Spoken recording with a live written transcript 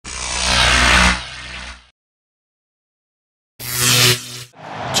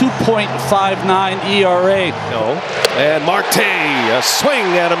2.59 ERA. No. And Marte, a swing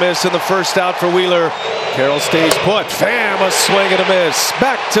and a miss in the first out for Wheeler. Carroll stays put. Pham, a swing and a miss.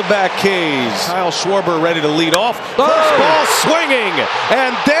 Back-to-back Ks. Kyle Schwarber ready to lead off. First ball swinging,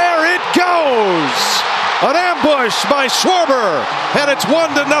 and there it goes. An ambush by Schwarber, and it's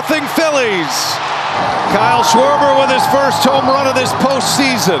 1-0 Phillies. Kyle Schwarber with his first home run of this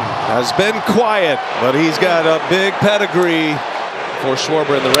postseason. Has been quiet, but he's got a big pedigree for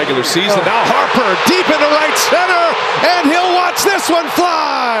Schwarber in the regular season. Now Harper deep into right center, and he'll watch this one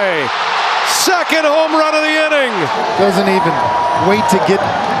fly. Second home run of the inning. Doesn't even wait to get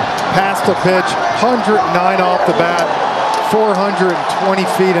past the pitch. 109 off the bat, 420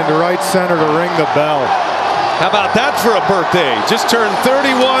 feet into right center to ring the bell. How about that for a birthday? Just turned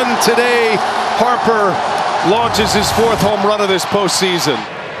 31 today. Harper launches his fourth home run of this postseason.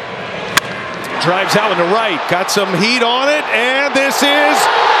 Drives out into right, got some heat on it, and this is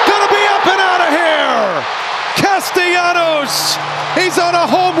gonna be up and out of here. Castellanos, he's on a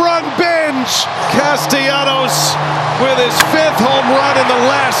home run binge. Castellanos with his fifth home run in the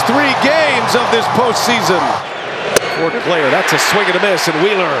last 3 games of this postseason. Fourth player, that's a swing and a miss, and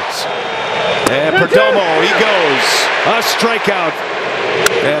Wheeler's. And Perdomo, he goes. A strikeout.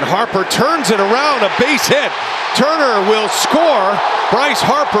 And Harper turns it around, a base hit. Turner will score. Bryce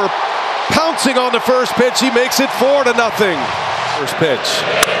Harper pouncing on the first pitch. He makes it 4-0. First pitch.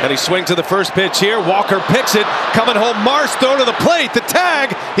 And he swings to the first pitch here. Walker picks it. Coming home, Marsh throw to the plate. The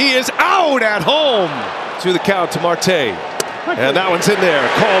tag. He is out at home. To the count to Marte. And that one's in there.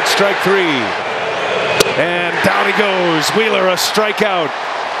 Called strike 3. And down he goes. Wheeler, a strikeout.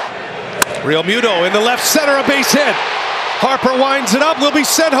 Real Muto in the left center, a base hit. Harper winds it up, will be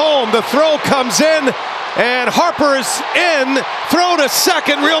sent home. The throw comes in, and Harper is in. Throw to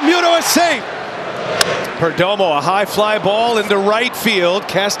second, Real Muto is safe. Perdomo, a high fly ball into right field.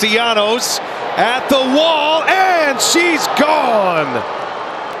 Castellanos at the wall, and she's gone.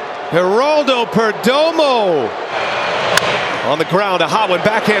 Geraldo Perdomo. On the ground, a hot one,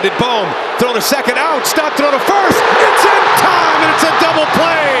 backhanded Bohm. Throw to second, out, stop, throw to first. It's in time, and it's a double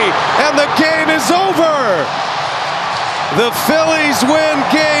play, and the game is over. The Phillies win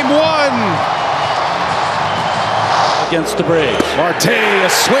game 1. Against the Braves. Marte, a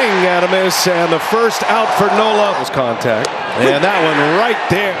swing and a miss, and the first out for Nola was contact. And that one right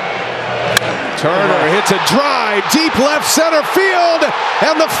there. Turner hits a drive, deep left center field,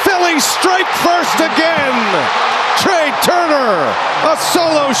 and the Phillies strike first again. Trey Turner, a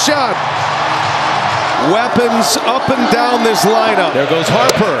solo shot. Weapons up and down this lineup. There goes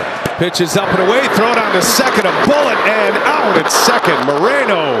Harper. Pitches up and away, throw down to second, a bullet, and out at second.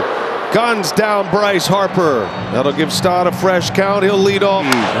 Moreno guns down Bryce Harper. That'll give Stott a fresh count. He'll lead off.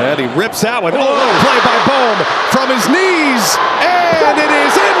 And he rips that one. Oh, play by Bohm from his knees, and it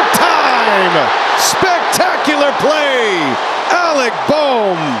is in time. Spectacular play. Alec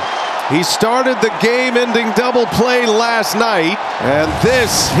Bohm. He started the game-ending double play last night, and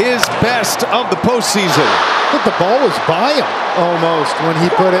this his best of the postseason. But the ball was by him almost when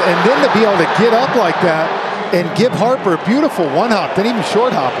he put it, and then to be able to get up like that and give Harper a beautiful one-hop, then even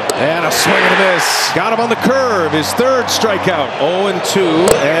short-hop it. And a swing and a miss. Got him on the curve, his third strikeout. 0-2,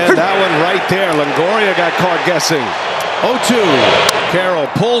 and that one right there. Longoria got caught guessing. 0-2. Carroll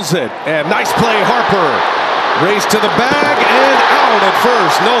pulls it, and nice play, Harper. Race to the bag and out at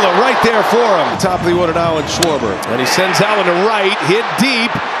first. Nola right there for him. Top of the order now in Schwarber. And he sends that one to right, hit deep.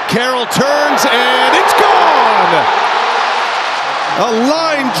 Carroll turns and it's gone! A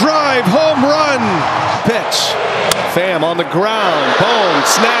line drive home run. Pitch. Pham on the ground. Bohm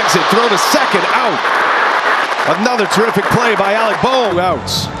snags it. Throw to second. Out. Another terrific play by Alec Bohm.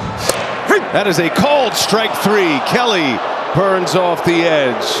 Outs. That is a called strike 3. Kelly burns off the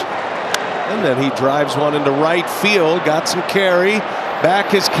edge. And then he drives one into right field. Got some carry.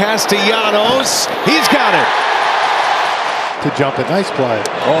 Back is Castellanos. He's got it. To jump it. Nice play.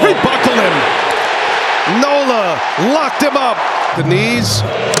 Oh, he buckled him. Nola locked him up. The knees.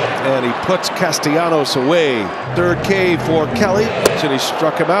 And he puts Castellanos away. Third K for Kelly. And he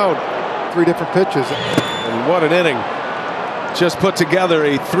struck him out. 3 different pitches. And what an inning. Just put together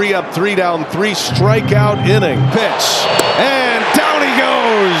a 3-up, 3-down, 3 strikeout inning. Pitch. And down he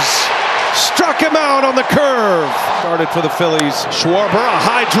goes. Struck him out on the curve. Started for the Phillies. Schwarber, a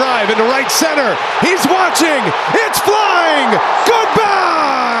high drive into right center. He's watching. It's flying.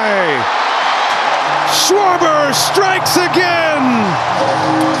 Goodbye. Schwarber strikes again.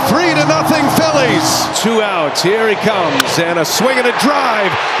 3-0 Phillies. 2 outs. Here he comes. And a swing and a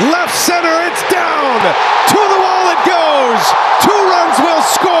drive. Left center. It's down. To the wall it goes. 2 runs will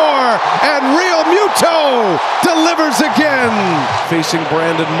score. And Real Muto delivers again. facing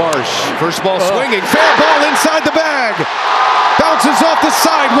Brandon Marsh. First ball swinging, fair ball inside the bag. Bounces off the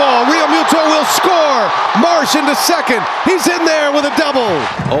sidewall. Real Muto will score. Marsh into second. He's in there with a double.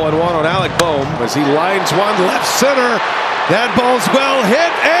 0-1 on Alec Bohm as he lines one left center. That ball's well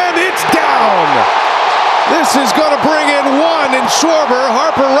hit and it's down. This is going to bring in one in Schwarber.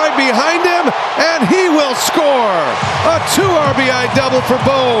 Harper right behind him and he will score. A 2 RBI double for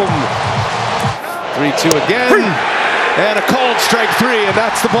Bohm. 3-2 again. And a called strike 3, and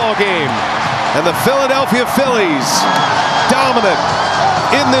that's the ball game. And the Philadelphia Phillies dominant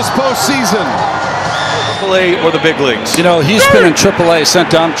in this postseason. AAA or the big leagues. You know, he's been in AAA,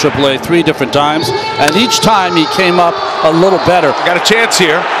 sent down to AAA 3 different times, and each time he came up a little better. Got a chance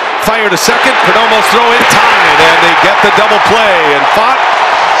here. Fire to second. Perdomo's throw in time, and they get the double play. And Fott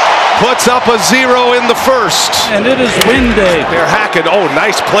puts up a 0 in the first. And it is win day. They're hacking. Oh,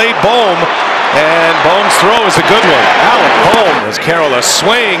 nice play, Bohm. And Bohm's throw is a good one. Alec Bohm as Carroll a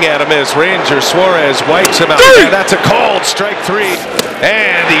swing at him as Ranger Suarez wipes him out. And that's a called strike 3.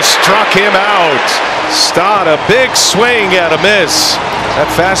 And he struck him out. Stott a big swing at a miss.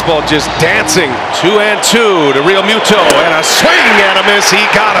 That fastball just dancing. 2-2 to Real Muto. And a swing at a miss. He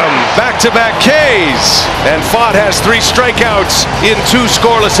got him. Back-to-back Ks. And Fott has 3 strikeouts in 2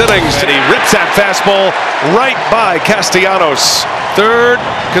 scoreless innings. And he rips that fastball right by Castellanos. 3rd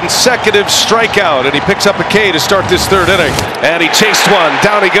consecutive strikeout, and he picks up a K to start this 3rd inning. And he chased one.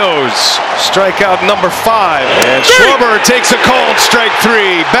 Down he goes. Strikeout number 5. And Schwarber takes a called strike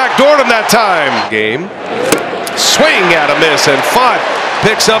 3. Backdoored him that time. Game. Swing at a miss, and Fott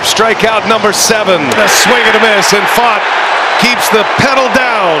picks up strikeout number 7. A swing and a miss, and Fott keeps the pedal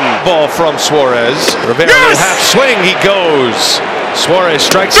down. Ball from Suarez. Rivera little half swing. He goes. Suarez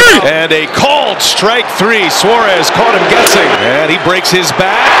strikes out, and a called strike 3. Suarez caught him guessing, and he breaks his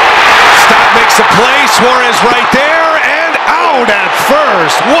back. Stott makes the play. Suarez right there, and out at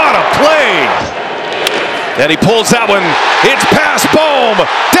first. What a play! And he pulls that one. It's past Bohm.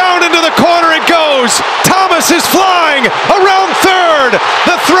 Down into the corner it goes. Thomas is flying around 3rd.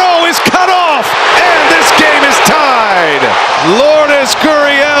 The throw is cut off, and this game is tied. Lourdes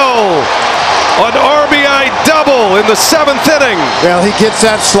Gurriel, an RBI double in the 7th inning. Well, he gets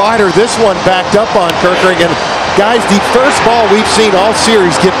that slider. This one backed up on Kirkering. And guys, the first ball we've seen all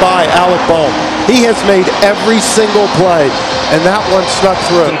series get by Alec Bohm. He has made every single play, and that one snuck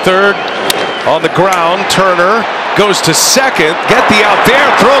through. And 3rd on the ground. Turner goes to 2nd. Get the out there.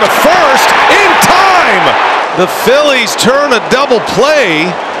 Throw to 1st in time. The Phillies turn a double play.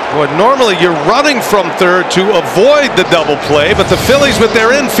 Well, normally you're running from 3rd to avoid the double play, but the Phillies with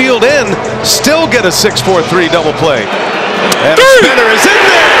their infield in still get a 6-4-3 double play. And Spinner is in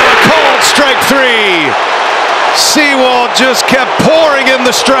there, a called strike 3. Sewald just kept pouring in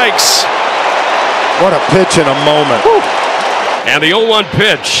the strikes. What a pitch in a moment. And the 0-1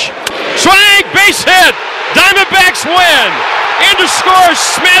 pitch. Swing, base hit. Diamondbacks win. Into scores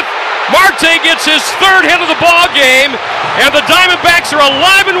Smith. Marte gets his 3rd hit of the ball game, and the Diamondbacks are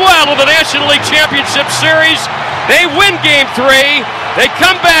alive and well in the National League Championship Series. They win Game 3. They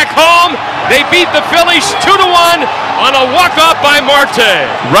come back home. They beat the Phillies 2-1 on a walk-off by Marte.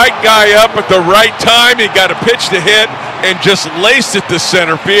 Right guy up at the right time. He got a pitch to hit and just laced it to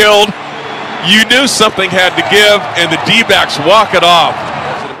center field. You knew something had to give, and the D-backs walk it off.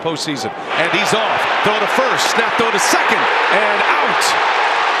 Postseason, and he's off. Throw to 1st, snap throw to 2nd, and out.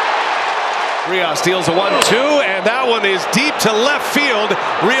 Rios steals a 1-2, and that one is deep to left field.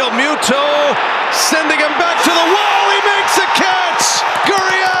 Real Muto sending him back to the wall. He makes a catch.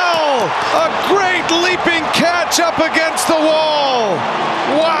 Gurriel, a great leaping catch up against the wall.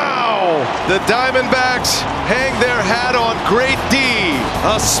 Wow. The Diamondbacks hang their hat on Great D.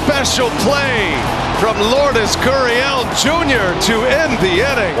 A special play from Lourdes Gurriel Jr. to end the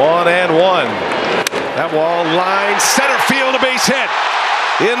inning. 1-1. That wall line, center field, a base hit.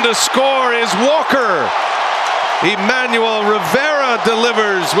 In to score is Walker. Emmanuel Rivera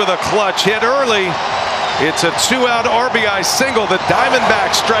delivers with a clutch hit early. It's a 2-out RBI single. The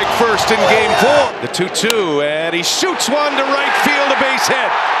Diamondbacks strike 1st in Game 4. The 2-2, and he shoots one to right field, a base hit.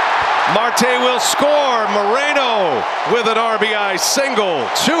 Marte will score. Moreno with an RBI single.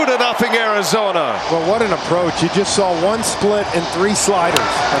 2-0 Arizona. Well, what an approach. You just saw 1 split and 3 sliders.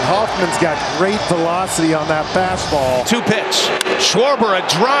 And Hoffman's got great velocity on that fastball. 2 pitch. Schwarber a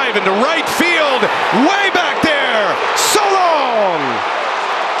drive into right field. Way back there. So long.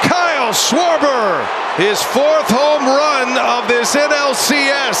 Kyle Schwarber. His 4th home run of this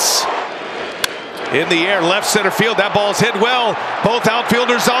NLCS. In the air, left center field. That ball's hit well. Both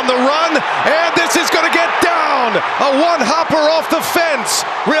outfielders on the run. And this is going to get down. A 1-hopper off the fence.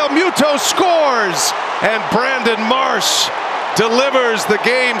 Real Muto scores. And Brandon Marsh delivers the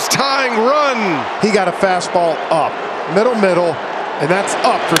game's tying run. He got a fastball up, middle, and that's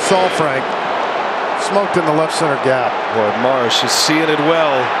up for Saul Frank. Smoked in the left center gap. Boy, Marsh is seeing it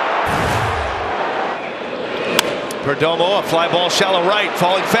well. Perdomo, a fly ball shallow right,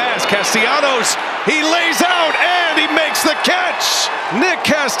 falling fast. Castellanos, he lays out and he makes the catch. Nick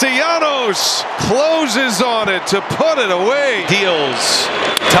Castellanos closes on it to put it away. Deals.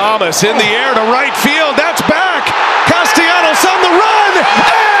 Thomas in the air to right field. That's back. Castellanos on the run,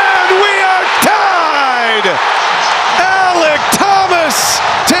 and we are tied. Alec Thomas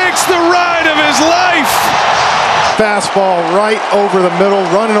takes the ride of his life. Fastball right over the middle,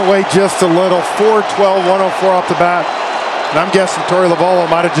 running away just a little. 4-12, 104 off the bat. And I'm guessing Torey Lovullo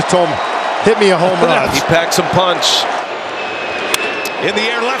might have just told him, hit me a home run. He packed some punch. In the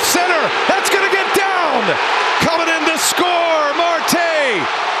air, left center. That's going to get down. Coming in to score, Marte.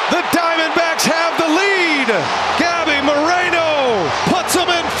 The Diamondbacks have the lead. Gabby Moreno puts them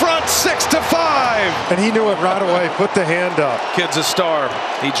in front 6-5. And he knew it right away, put the hand up. Kid's a star.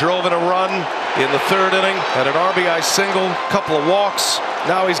 He drove in a run in the third inning, had an RBI single, couple of walks.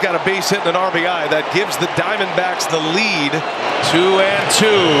 Now he's got a base hit and an RBI. That gives the Diamondbacks the lead. 2-2.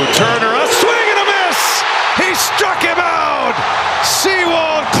 Turner, a swing and a miss. He struck him out.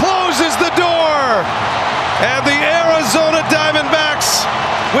 Sewald closes the door. And the Arizona Diamondbacks,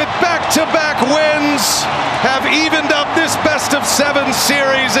 with back-to-back wins, have evened up this best-of-7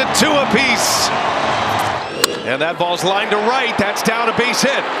 series at 2 apiece. And that ball's lined to right. That's down a base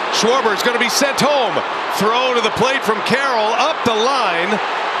hit. Schwarber's going to be sent home. Throw to the plate from Carroll, up the line.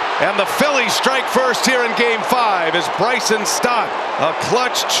 And the Phillies strike first here in Game 5 as Bryson Stott, a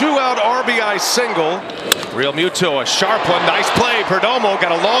clutch 2-out RBI single. Real Muto, a sharp one. Nice play. Perdomo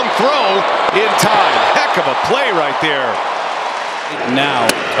got a long throw in time. Heck of a play right there. Now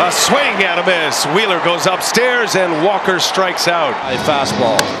a swing and a miss. Wheeler goes upstairs and Walker strikes out. a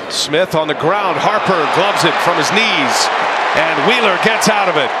fastball. Smith on the ground. Harper gloves it from his knees. And Wheeler gets out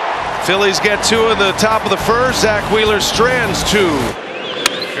of it. Phillies get 2 in the top of the first. Zach Wheeler strands 2.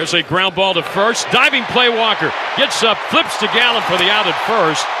 Here's a ground ball to first. Diving play, Walker gets up, flips to Gallen for the out at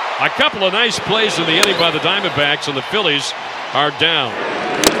first. A couple of nice plays in the inning by the Diamondbacks, and the Phillies are down.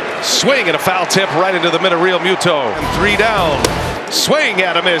 Swing and a foul tip right into the middle. Real Muto. And 3 down. Swing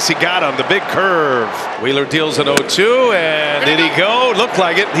and a miss. He got him. The big curve. Wheeler deals an 0-2. And did he go? Looked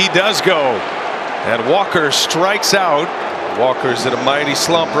like it. He does go. And Walker strikes out. Walker's in a mighty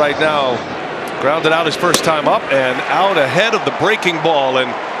slump right now. Grounded out his first time up and out ahead of the breaking ball.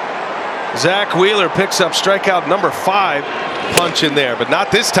 And Zach Wheeler picks up strikeout number 5. Punch in there, but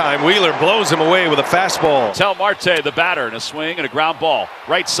not this time. Wheeler blows him away with a fastball. Tel Marte, the batter, in a swing and a ground ball.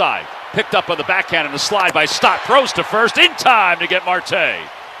 Right side. Picked up on the backhand and a slide by Stott. Throws to first in time to get Marte.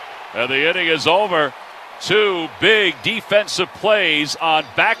 And the inning is over. 2 big defensive plays on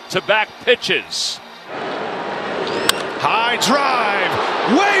back-to-back pitches. High drive,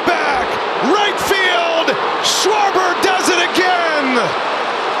 way back, right field. Schwarber does it again.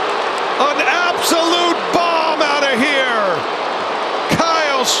 An absolute bomb out of here.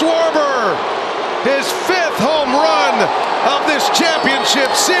 Kyle Schwarber, his 5th home run of this championship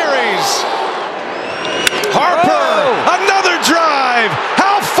series. Harper, another drive.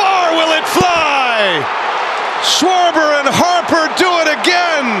 How far will it fly? Schwarber and Harper do it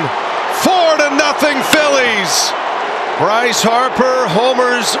again. 4-0 Phillies. Bryce Harper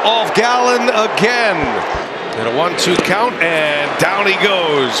homers off Gallen again. In a 1-2 count, and down he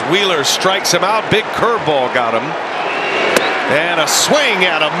goes. Wheeler strikes him out. Big curveball got him. And a swing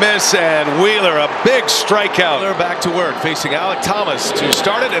and a miss, and Wheeler a big strikeout. They're back to work, facing Alec Thomas to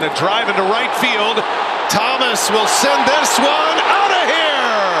start it, and a drive into right field. Thomas will send this one out of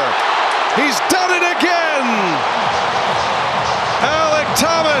here. He's done it again. Alec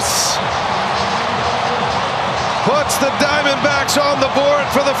Thomas puts the Diamondbacks on the board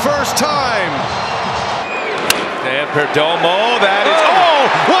for the first time. And Perdomo, that is, oh,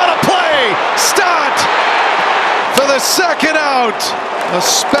 what a play! Stott for the second out. A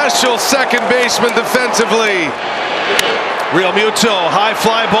special second baseman defensively. Real Muto, high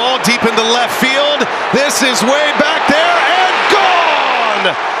fly ball deep into left field. This is way back there and gone!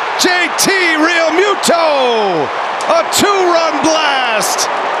 JT Real Muto, a 2-run blast.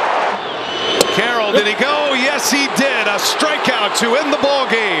 Carroll, did he go? Yes, he did. A strikeout to end the ball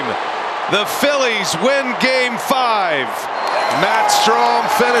game. The Phillies win Game 5. Matt Strom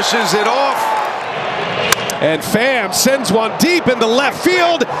finishes it off. And Pham sends one deep into left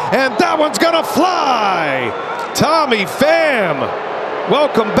field, and that one's gonna fly. Tommy Pham,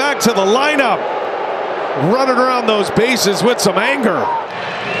 welcome back to the lineup. Running around those bases with some anger.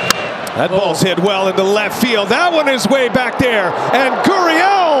 That ball's hit well into left field. That one is way back there. And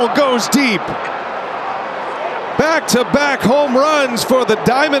Gurriel goes deep. Back-to-back home runs for the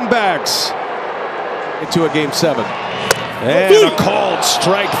Diamondbacks. Into a Game 7. And a called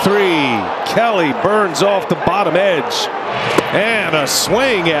strike 3. Kelly burns off the bottom edge. And a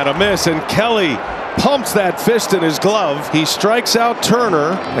swing and a miss. And Kelly pumps that fist in his glove. He strikes out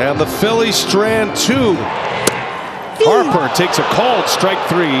Turner. And the Phillies strand 2. Harper takes a called strike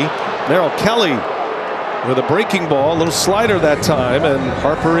 3. Merrill Kelly with a breaking ball, a little slider that time, and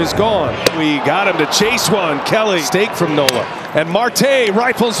Harper is gone. We got him to chase one. Kelly, stake from Nola. And Marte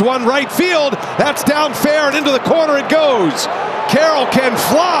rifles one right field. That's down fair and into the corner it goes. Carroll can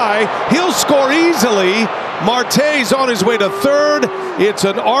fly. He'll score easily. Marte's on his way to third. It's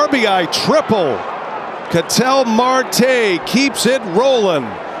an RBI triple. Ketel Marte keeps it rolling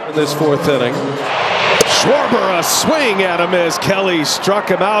in this 4th inning. Schwarber, a swing and a miss. Kelly struck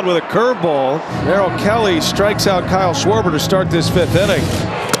him out with a curveball. Merrill Kelly strikes out Kyle Schwarber to start this 5th inning.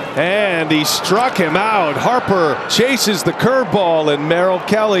 And he struck him out. Harper chases the curveball, and Merrill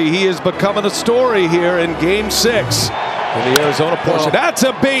Kelly, he is becoming a story here in Game 6 in the Arizona portion. That's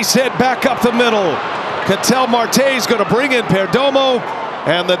a base hit back up the middle. Ketel Marte is going to bring in Perdomo,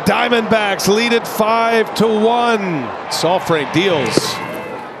 and the Diamondbacks lead it 5-1. Soft Frank deals.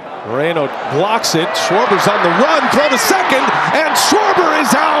 Moreno blocks it. Schwarber's on the run. Throw to second. And Schwarber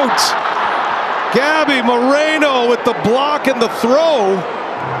is out. Gabby Moreno with the block and the throw.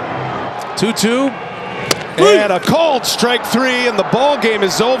 2-2. And a called strike 3. And the ball game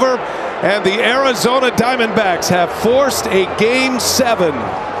is over. And the Arizona Diamondbacks have forced a Game 7.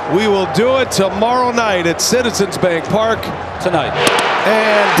 We will do it tomorrow night at Citizens Bank Park. Tonight.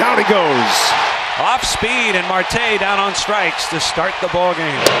 And down he goes. Off speed, and Marte down on strikes to start the ball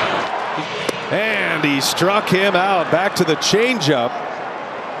game. And he struck him out. Back to the changeup.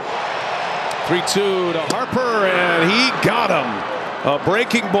 3-2 to Harper, and he got him. A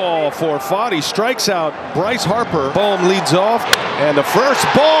breaking ball for Fott. He strikes out Bryce Harper. Bohm leads off, and the first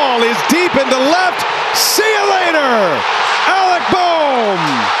ball is deep into left. See you later, Alec Bohm.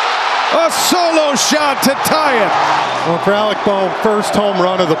 A solo shot to tie it. Well, for Alec Bohm, first home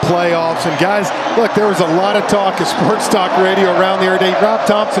run of the playoffs. And guys, look, there was a lot of talk of sports talk radio around the other day. Rob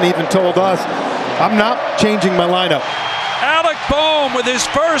Thompson even told us, I'm not changing my lineup. Alec Bohm with his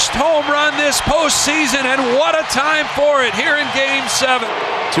first home run this postseason, and what a time for it here in Game 7.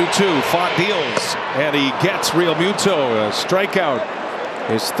 2-2, Fott deals, and he gets Real Muto, a strikeout.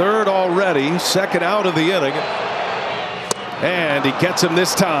 His 3rd already, 2nd out of the inning. And he gets him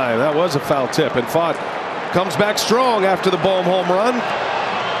this time. That was a foul tip, and Fott comes back strong after the Bohm home run.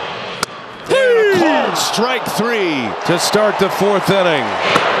 And a called strike 3 to start the 4th inning.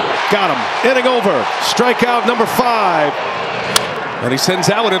 Got him. Inning over. Strikeout number 5. And he sends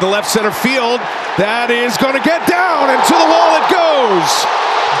that one into left center field. That is going to get down, and to the wall it goes.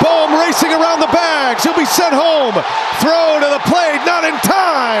 Bohm racing around the bags. He'll be sent home. Throw to the plate. Not in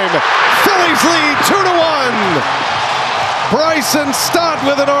time. Phillies lead 2-1. Bryson Stott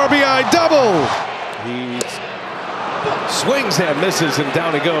with an RBI double. He swings and misses, and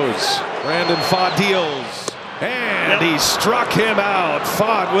down he goes. Brandon Fott deals. And he struck him out.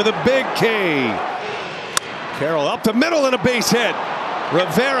 Fott with a big K. Carroll up the middle and a base hit.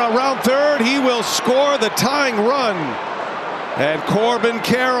 Rivera around 3rd. He will score the tying run. And Corbin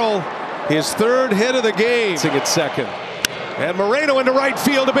Carroll, his 3rd hit of the game. At 2nd. And Moreno into right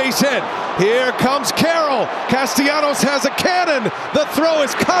field, a base hit. Here comes Carroll. Castellanos has a cannon. The throw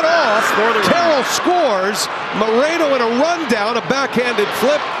is cut off. Carroll scores. Moreno in a rundown, a backhanded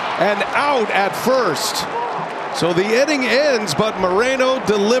flip, and out at first. So the inning ends, but Moreno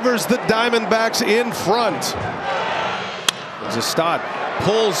delivers the Diamondbacks in front. Stott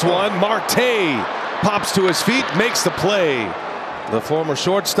pulls one. Marte pops to his feet, makes the play. The former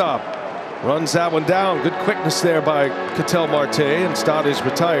shortstop runs that one down. Good quickness there by Ketel Marte, and Stott is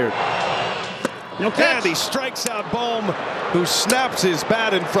retired. And he strikes out Bohm, who snaps his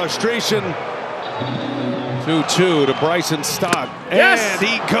bat in frustration. 2-2 to Bryson Stott. And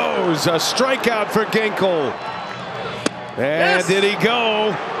he goes. A strikeout for Ginkel. And did he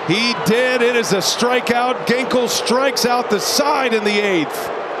go? He did. It is a strikeout. Ginkel strikes out the side in the 8th.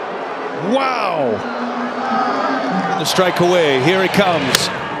 Wow. The strike away. Here he comes.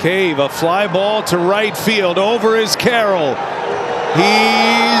 Cave, a fly ball to right field. Over is Carroll.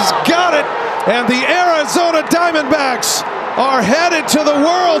 He's got it. And the Arizona Diamondbacks are headed to the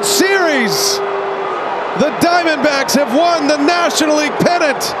World Series. The Diamondbacks have won the National League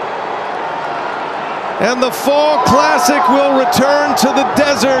pennant. And the Fall Classic will return to the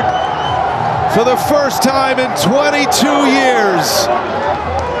desert for the first time in 22 years.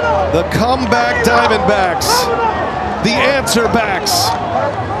 The comeback Diamondbacks. The answer backs.